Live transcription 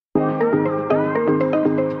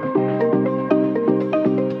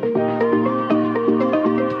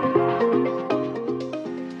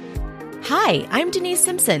Hi, I'm Denise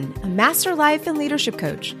Simpson, a master life and leadership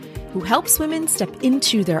coach who helps women step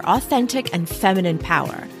into their authentic and feminine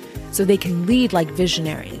power so they can lead like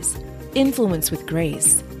visionaries, influence with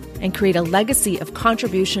grace, and create a legacy of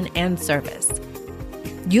contribution and service.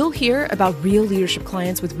 You'll hear about real leadership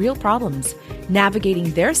clients with real problems,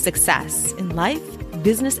 navigating their success in life,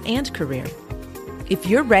 business, and career. If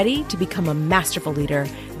you're ready to become a masterful leader,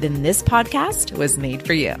 then this podcast was made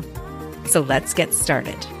for you. So let's get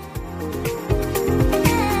started.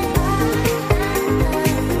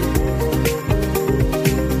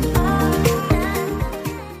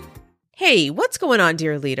 Hey, what's going on,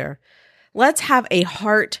 dear leader? Let's have a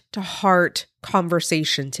heart-to-heart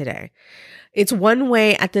conversation today. It's one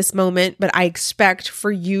way at this moment, but I expect for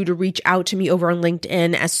you to reach out to me over on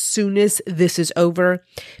LinkedIn as soon as this is over,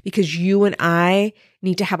 because you and I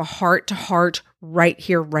need to have a heart-to-heart right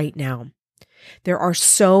here, right now. There are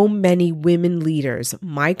so many women leaders,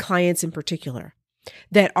 my clients in particular,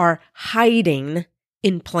 that are hiding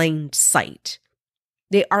in plain sight.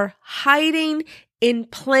 They are hiding in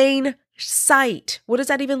plain sight. What does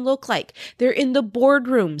that even look like? They're in the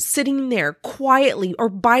boardroom, sitting there quietly or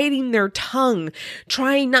biting their tongue,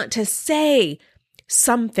 trying not to say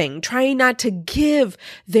something, trying not to give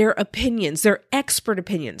their opinions, their expert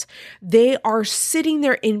opinions. They are sitting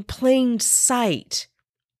there in plain sight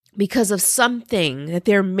because of something that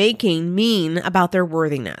they're making mean about their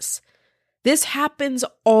worthiness. This happens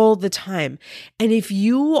all the time. And if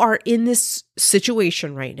you are in this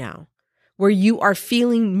situation right now, where you are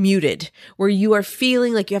feeling muted, where you are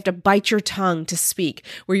feeling like you have to bite your tongue to speak,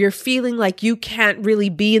 where you're feeling like you can't really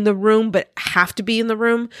be in the room but have to be in the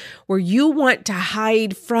room, where you want to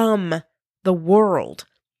hide from the world,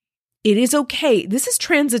 it is okay. This is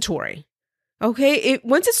transitory, okay?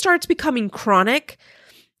 Once it starts becoming chronic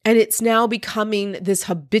and it's now becoming this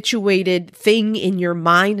habituated thing in your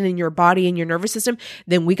mind and in your body and your nervous system,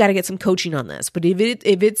 then we got to get some coaching on this. But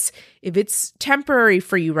if it's temporary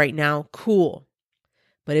for you right now, cool.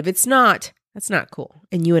 But if it's not, that's not cool.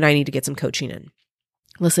 And you and I need to get some coaching in.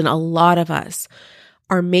 Listen, a lot of us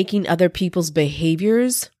are making other people's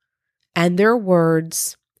behaviors and their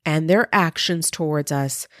words and their actions towards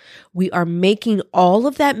us, we are making all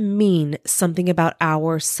of that mean something about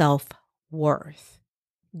our self-worth.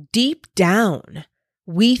 Deep down,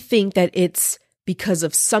 we think that it's because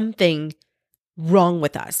of something wrong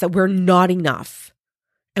with us, that we're not enough.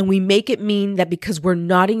 And we make it mean that because we're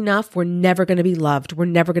not enough, we're never going to be loved, we're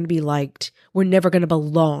never going to be liked, we're never going to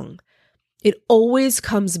belong. It always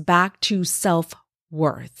comes back to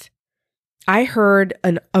self-worth. I heard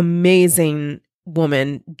an amazing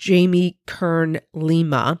woman, Jamie Kern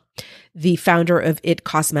Lima, the founder of IT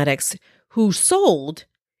Cosmetics, who sold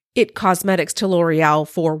IT Cosmetics to L'Oreal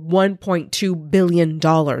for $1.2 billion,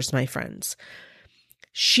 my friends.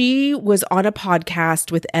 She was on a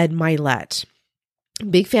podcast with Ed Mylett.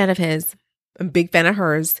 Big fan of his, a big fan of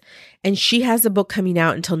hers. And she has a book coming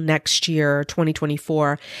out until next year,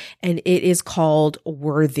 2024, and it is called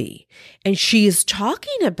Worthy. And she is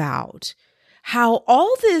talking about how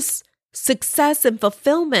all this success and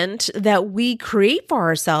fulfillment that we create for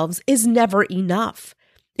ourselves is never enough.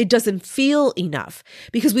 It doesn't feel enough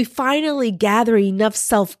because we finally gather enough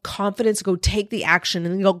self-confidence to go take the action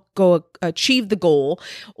and go achieve the goal,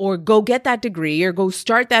 or go get that degree, or go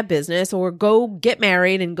start that business, or go get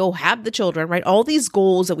married and go have the children, right? All these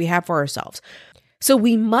goals that we have for ourselves. So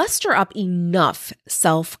we muster up enough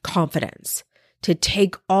self-confidence to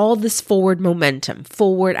take all this forward momentum,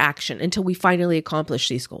 forward action until we finally accomplish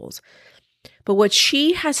these goals. But what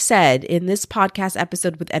she has said in this podcast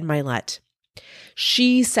episode with Ed Mylett,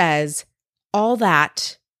 she says all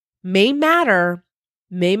that may matter,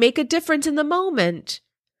 may make a difference in the moment,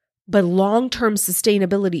 but long-term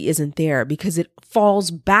sustainability isn't there because it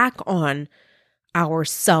falls back on our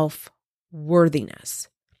self-worthiness.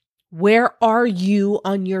 Where are you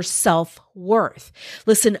on your self-worth?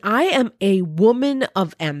 Listen, I am a woman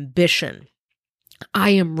of ambition.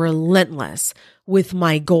 I am relentless with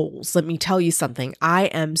my goals. Let me tell you something. I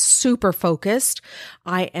am super focused.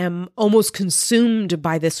 I am almost consumed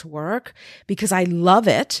by this work because I love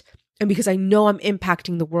it and because I know I'm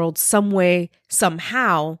impacting the world some way,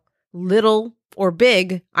 somehow, little or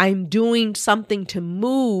big. I'm doing something to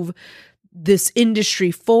move this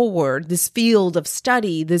industry forward, this field of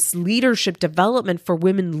study, this leadership development for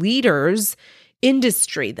women leaders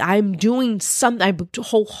industry. I'm doing something. I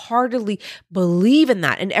wholeheartedly believe in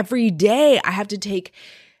that. And every day I have to take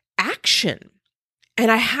action. And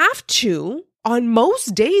I have to, on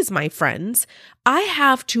most days, my friends, I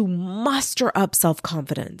have to muster up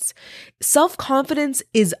self-confidence. Self-confidence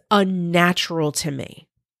is unnatural to me.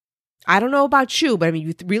 I don't know about you, but I mean,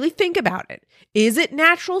 you really think about it. Is it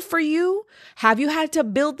natural for you? Have you had to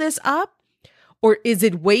build this up? Or is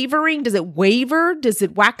it wavering? Does it waver? Does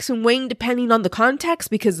it wax and wane depending on the context?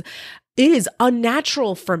 Because it is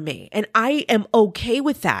unnatural for me, and I am okay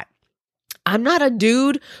with that. I'm not a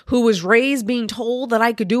dude who was raised being told that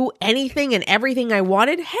I could do anything and everything I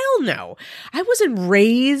wanted. Hell no. I wasn't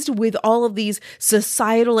raised with all of these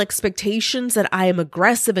societal expectations that I am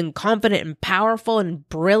aggressive and confident and powerful and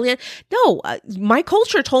brilliant. No, my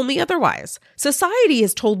culture told me otherwise. Society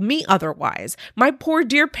has told me otherwise. My poor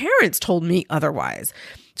dear parents told me otherwise.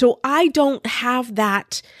 So I don't have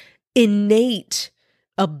that innate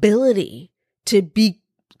ability to be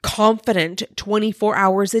confident 24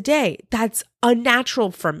 hours a day. That's unnatural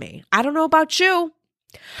for me. I don't know about you.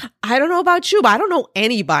 But I don't know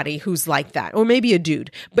anybody who's like that, or maybe a dude,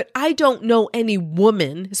 but I don't know any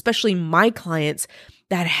woman, especially my clients,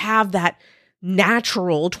 that have that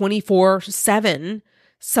natural 24/7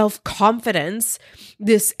 self-confidence,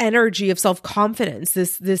 this energy of self-confidence,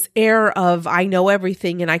 this air of I know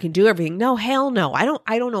everything and I can do everything. No, hell no. I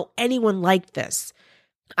don't know anyone like this.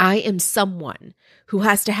 I am someone who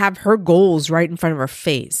has to have her goals right in front of her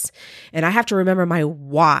face. And I have to remember my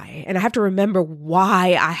why. And I have to remember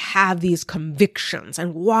why I have these convictions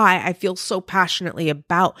and why I feel so passionately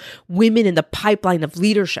about women in the pipeline of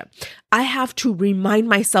leadership. I have to remind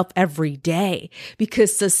myself every day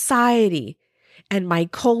because society and my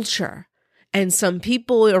culture and some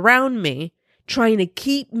people around me trying to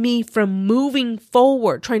keep me from moving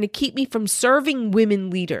forward, trying to keep me from serving women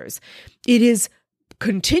leaders. It is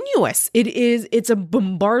continuous. It's a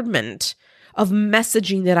bombardment of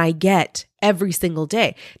messaging that I get every single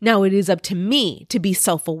day. Now it is up to me to be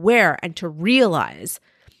self-aware and to realize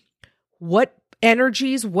what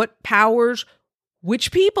energies, what powers,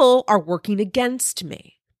 which people are working against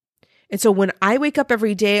me. And so when I wake up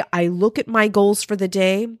every day, I look at my goals for the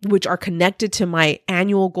day, which are connected to my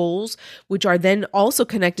annual goals, which are then also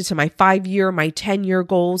connected to my 5-year, my 10-year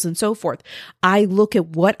goals, and so forth. I look at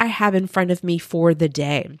what I have in front of me for the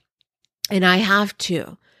day, and I have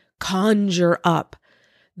to conjure up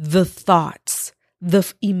the thoughts,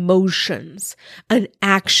 the emotions, an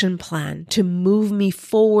action plan to move me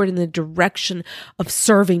forward in the direction of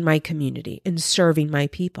serving my community and serving my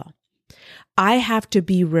people. I have to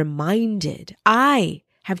be reminded. I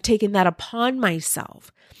have taken that upon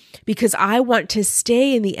myself because I want to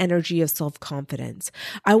stay in the energy of self-confidence.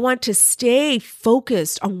 I want to stay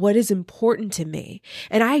focused on what is important to me.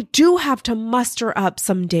 And I do have to muster up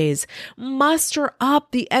some days, muster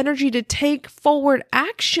up the energy to take forward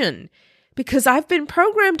action because I've been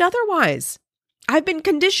programmed otherwise. I've been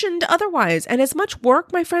conditioned otherwise. And as much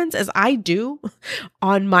work, my friends, as I do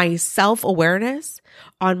on my self-awareness,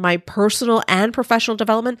 on my personal and professional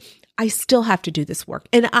development, I still have to do this work.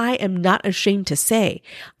 And I am not ashamed to say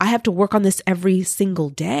I have to work on this every single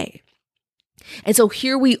day. And so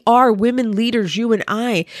here we are, women leaders, you and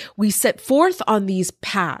I, we set forth on these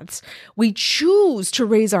paths. We choose to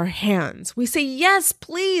raise our hands. We say, yes,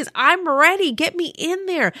 please, I'm ready. Get me in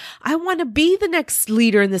there. I want to be the next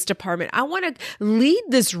leader in this department. I want to lead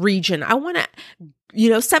this region. I want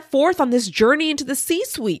to, set forth on this journey into the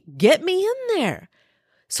C-suite. Get me in there.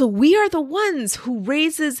 So we are the ones who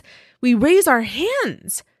we raise our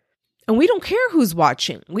hands. And we don't care who's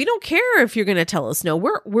watching. We don't care if you're going to tell us no.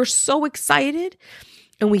 We're so excited,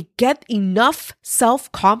 and we get enough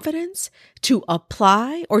self-confidence to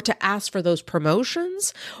apply or to ask for those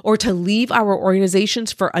promotions or to leave our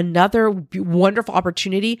organizations for another wonderful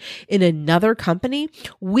opportunity in another company.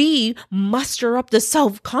 We muster up the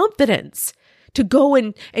self-confidence to go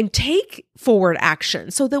and take forward action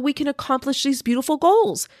so that we can accomplish these beautiful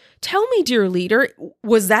goals. Tell me, dear leader,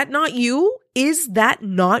 was that not you? Is that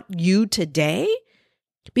not you today?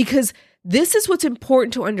 Because this is what's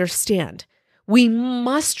important to understand. We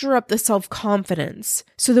muster up the self-confidence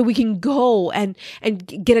so that we can go and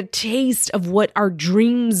get a taste of what our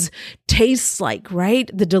dreams taste like, right?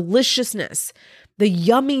 The deliciousness, the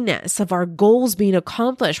yumminess of our goals being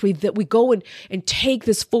accomplished. We go and take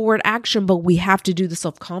this forward action, but we have to do the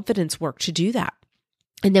self-confidence work to do that.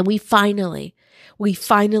 And then we finally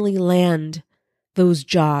land those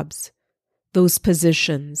jobs, those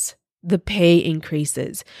positions, the pay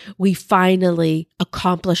increases. We finally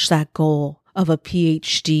accomplish that goal of a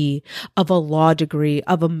PhD, of a law degree,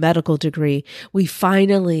 of a medical degree. We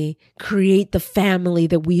finally create the family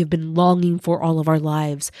that we have been longing for all of our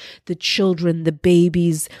lives. The children, the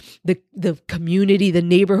babies, the community, the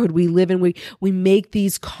neighborhood we live in. We make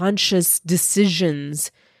these conscious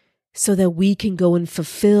decisions so that we can go and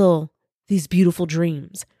fulfill these beautiful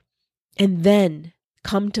dreams. And then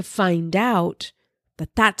come to find out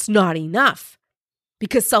that that's not enough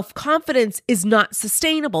because self-confidence is not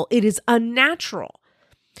sustainable. It is unnatural.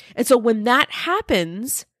 And so when that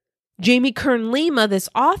happens, Jamie Kern Lima, this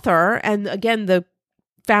author, and again, the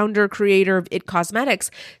founder, creator of It Cosmetics,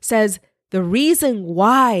 says the reason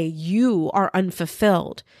why you are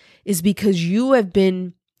unfulfilled is because you have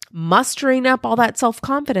been mustering up all that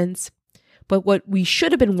self-confidence. But what we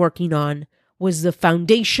should have been working on was the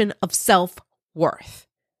foundation of self-worth.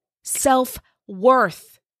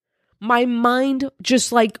 Self-worth. My mind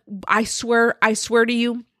just like, I swear to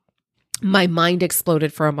you, my mind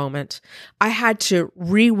exploded for a moment. I had to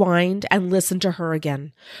rewind and listen to her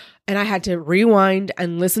again. And I had to rewind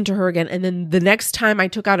and listen to her again. And then the next time I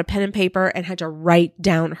took out a pen and paper and had to write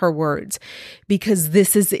down her words because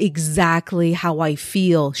this is exactly how I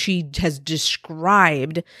feel. She has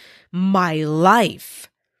described my life.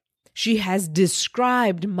 She has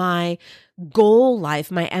described my goal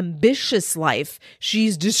life, my ambitious life.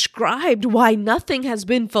 She's described why nothing has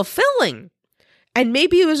been fulfilling. And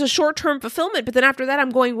maybe it was a short-term fulfillment, but then after that, I'm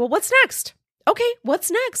going, well, what's next? Okay,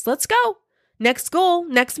 what's next? Let's go. Next goal,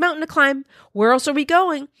 next mountain to climb. Where else are we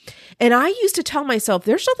going? And I used to tell myself,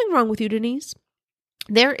 there's nothing wrong with you, Denise.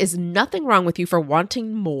 There is nothing wrong with you for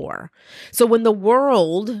wanting more. So when the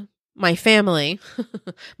world, my family,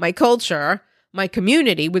 my culture, my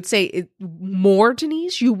community would say, more,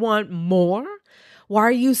 Denise? You want more? Why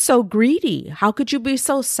are you so greedy? How could you be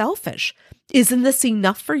so selfish? Isn't this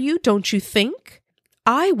enough for you? Don't you think?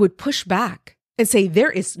 I would push back and say, there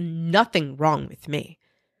is nothing wrong with me.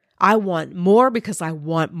 I want more because I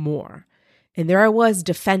want more. And there I was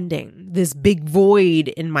defending this big void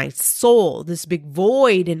in my soul, this big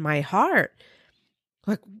void in my heart.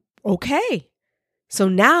 Like, okay. So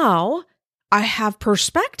now I have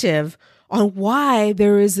perspective on why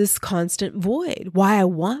there is this constant void, why I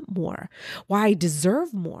want more, why I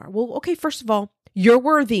deserve more. Well, okay, first of all, you're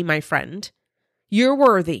worthy, my friend. You're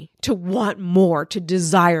worthy to want more, to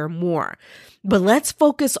desire more. But let's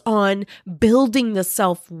focus on building the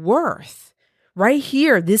self-worth. Right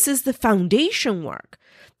here, this is the foundation work.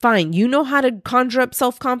 Fine, you know how to conjure up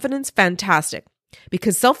self-confidence? Fantastic.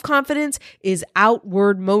 Because self-confidence is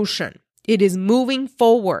outward motion. It is moving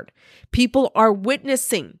forward. People are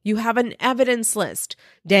witnessing. You have an evidence list.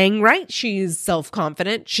 Dang right, she's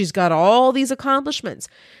self-confident. She's got all these accomplishments,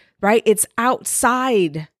 right? It's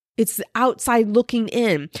outside. It's outside looking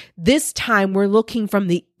in. This time we're looking from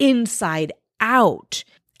the inside out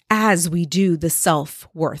as we do the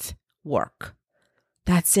self-worth work.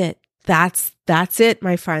 That's it. That's it,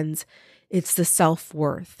 my friends. It's the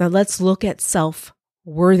self-worth. Now let's look at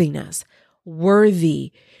self-worthiness.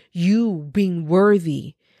 Worthy. You being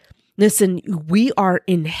worthy. Listen, we are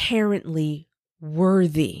inherently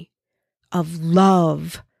worthy of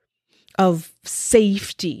love, of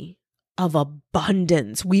safety, of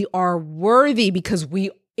abundance. We are worthy because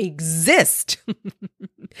we exist.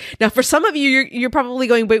 Now, for some of you, you're probably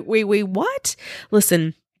going, wait, what?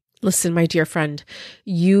 Listen, my dear friend,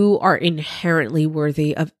 you are inherently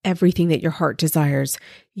worthy of everything that your heart desires.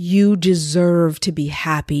 You deserve to be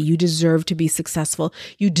happy. You deserve to be successful.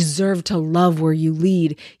 You deserve to love where you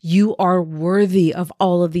lead. You are worthy of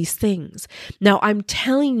all of these things. Now, I'm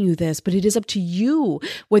telling you this, but it is up to you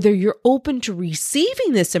whether you're open to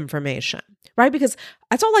receiving this information, right? Because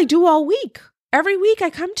that's all I do all week. Every week I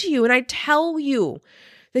come to you and I tell you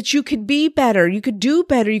that you could be better, you could do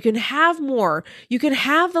better, you can have more, you can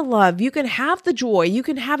have the love, you can have the joy, you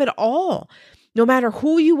can have it all, no matter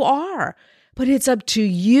who you are. But it's up to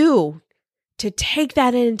you to take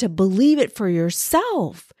that in, to believe it for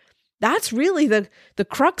yourself. That's really the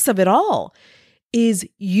crux of it all, is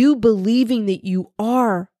you believing that you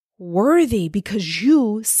are worthy because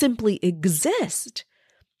you simply exist.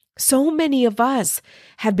 So many of us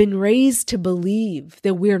have been raised to believe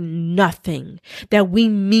that we're nothing, that we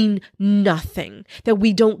mean nothing, that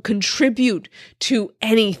we don't contribute to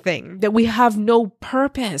anything, that we have no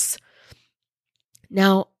purpose.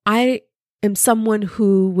 Now, I am someone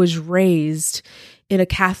who was raised in a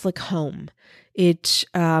Catholic home. It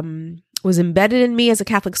was embedded in me as a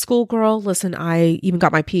Catholic schoolgirl. Listen, I even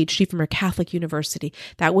got my PhD from a Catholic university.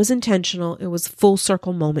 That was intentional. It was a full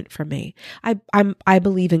circle moment for me. I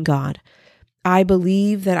believe in God. I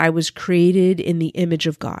believe that I was created in the image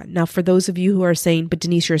of God. Now, for those of you who are saying, but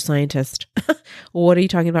Denise, you're a scientist. What are you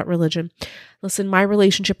talking about religion? Listen, my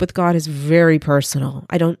relationship with God is very personal.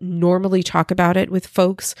 I don't normally talk about it with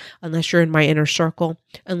folks unless you're in my inner circle,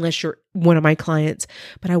 unless you're one of my clients.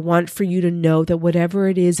 But I want for you to know that whatever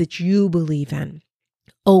it is that you believe in,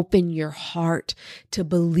 open your heart to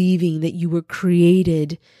believing that you were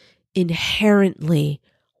created inherently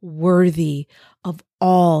worthy of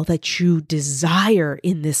all that you desire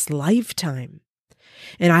in this lifetime.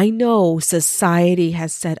 And I know society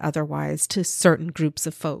has said otherwise to certain groups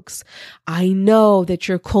of folks. I know that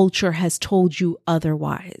your culture has told you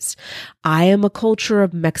otherwise. I am a culture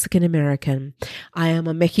of Mexican American. I am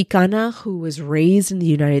a Mexicana who was raised in the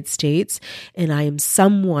United States, and I am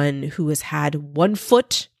someone who has had one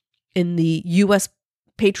foot in the U.S.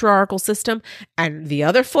 patriarchal system and the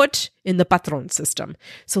other foot in the patron system.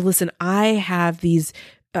 So listen, I have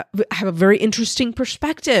have a very interesting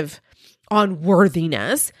perspective on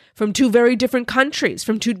worthiness from two very different countries,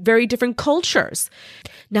 from two very different cultures.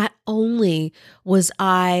 Not only was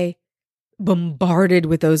I bombarded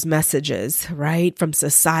with those messages, right, from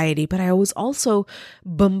society, but I was also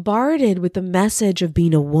bombarded with the message of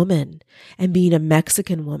being a woman and being a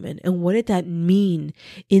Mexican woman. And what did that mean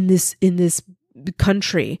in this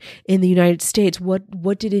country, in the United States?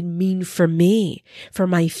 What did it mean for me, for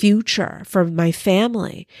my future, for my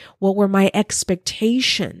family? What were my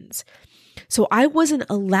expectations? So I wasn't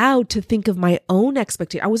allowed to think of my own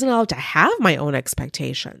expectations. I wasn't allowed to have my own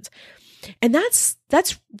expectations. And that's,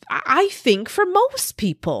 I think, for most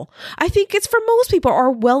people. I think it's for most people,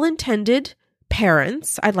 our well-intended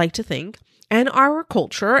parents, I'd like to think, and our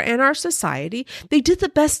culture and our society, they did the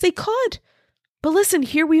best they could. But listen,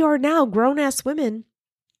 here we are now, grown-ass women,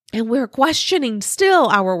 and we're questioning still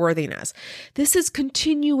our worthiness. This is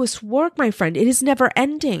continuous work, my friend. It is never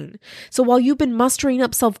ending. So while you've been mustering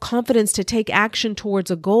up self-confidence to take action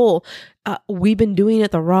towards a goal, we've been doing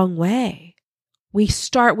it the wrong way. We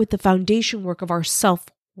start with the foundation work of our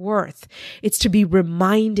self-worth. It's to be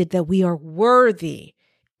reminded that we are worthy,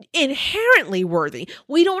 inherently worthy.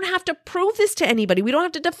 We don't have to prove this to anybody. We don't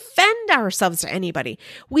have to defend ourselves to anybody.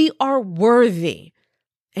 We are worthy.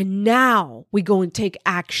 And now we go and take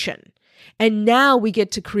action. And now we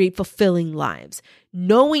get to create fulfilling lives,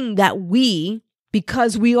 knowing that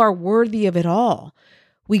because we are worthy of it all,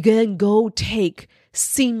 we then go take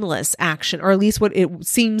seamless action, or at least what it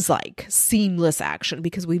seems like, seamless action,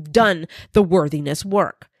 because we've done the worthiness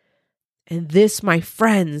work. And this, my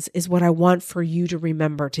friends, is what I want for you to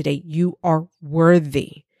remember today. You are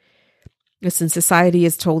worthy. Listen, society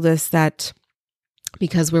has told us that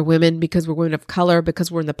because we're women of color, because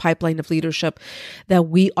we're in the pipeline of leadership, that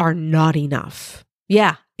we are not enough.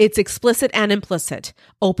 Yeah, it's explicit and implicit.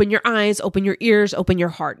 Open your eyes, open your ears, open your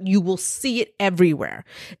heart. You will see it everywhere.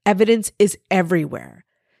 Evidence is everywhere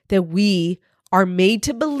that we are made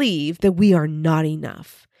to believe that we are not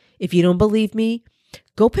enough. If you don't believe me,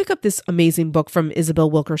 go pick up this amazing book from Isabel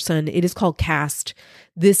Wilkerson. It is called Caste.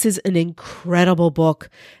 This is an incredible book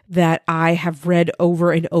that I have read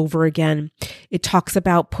over and over again. It talks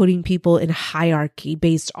about putting people in hierarchy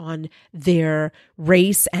based on their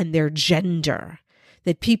race and their gender.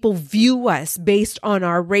 That people view us based on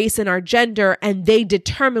our race and our gender, and they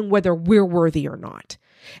determine whether we're worthy or not.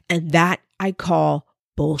 And that I call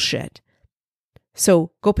bullshit. So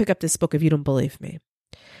go pick up this book if you don't believe me.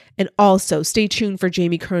 And also stay tuned for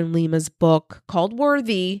Jamie Kern Lima's book called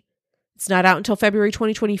Worthy. It's not out until February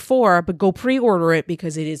 2024, but go pre-order it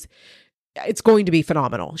because it's going to be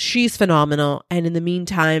phenomenal. She's phenomenal. And in the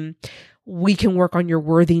meantime, we can work on your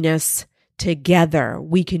worthiness together.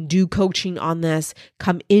 We can do coaching on this.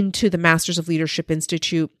 Come into the Masters of Leadership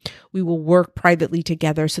Institute. We will work privately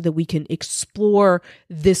together so that we can explore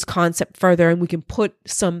this concept further and we can put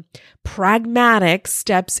some pragmatic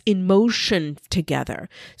steps in motion together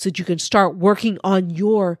so that you can start working on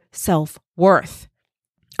your self-worth.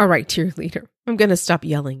 All right, cheerleader, I'm going to stop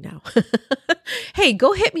yelling now. Hey,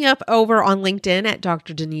 go hit me up over on LinkedIn at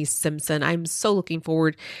Dr. Denise Simpson. I'm so looking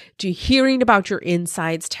forward to hearing about your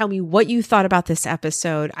insights. Tell me what you thought about this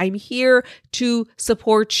episode. I'm here to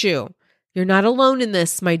support you. You're not alone in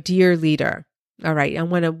this, my dear leader. All right, I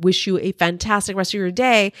want to wish you a fantastic rest of your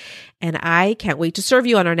day, and I can't wait to serve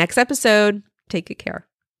you on our next episode. Take good care.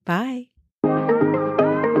 Bye.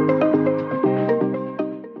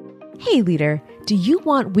 Hey, leader. Do you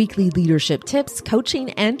want weekly leadership tips, coaching,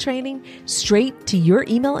 and training straight to your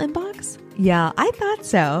email inbox? Yeah, I thought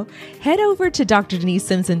so. Head over to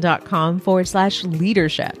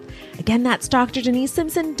drdenisesimpson.com/leadership. Again, that's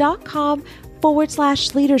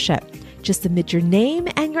drdenisesimpson.com/leadership. Just submit your name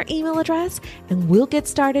and your email address, and we'll get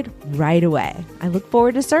started right away. I look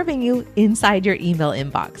forward to serving you inside your email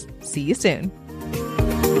inbox. See you soon.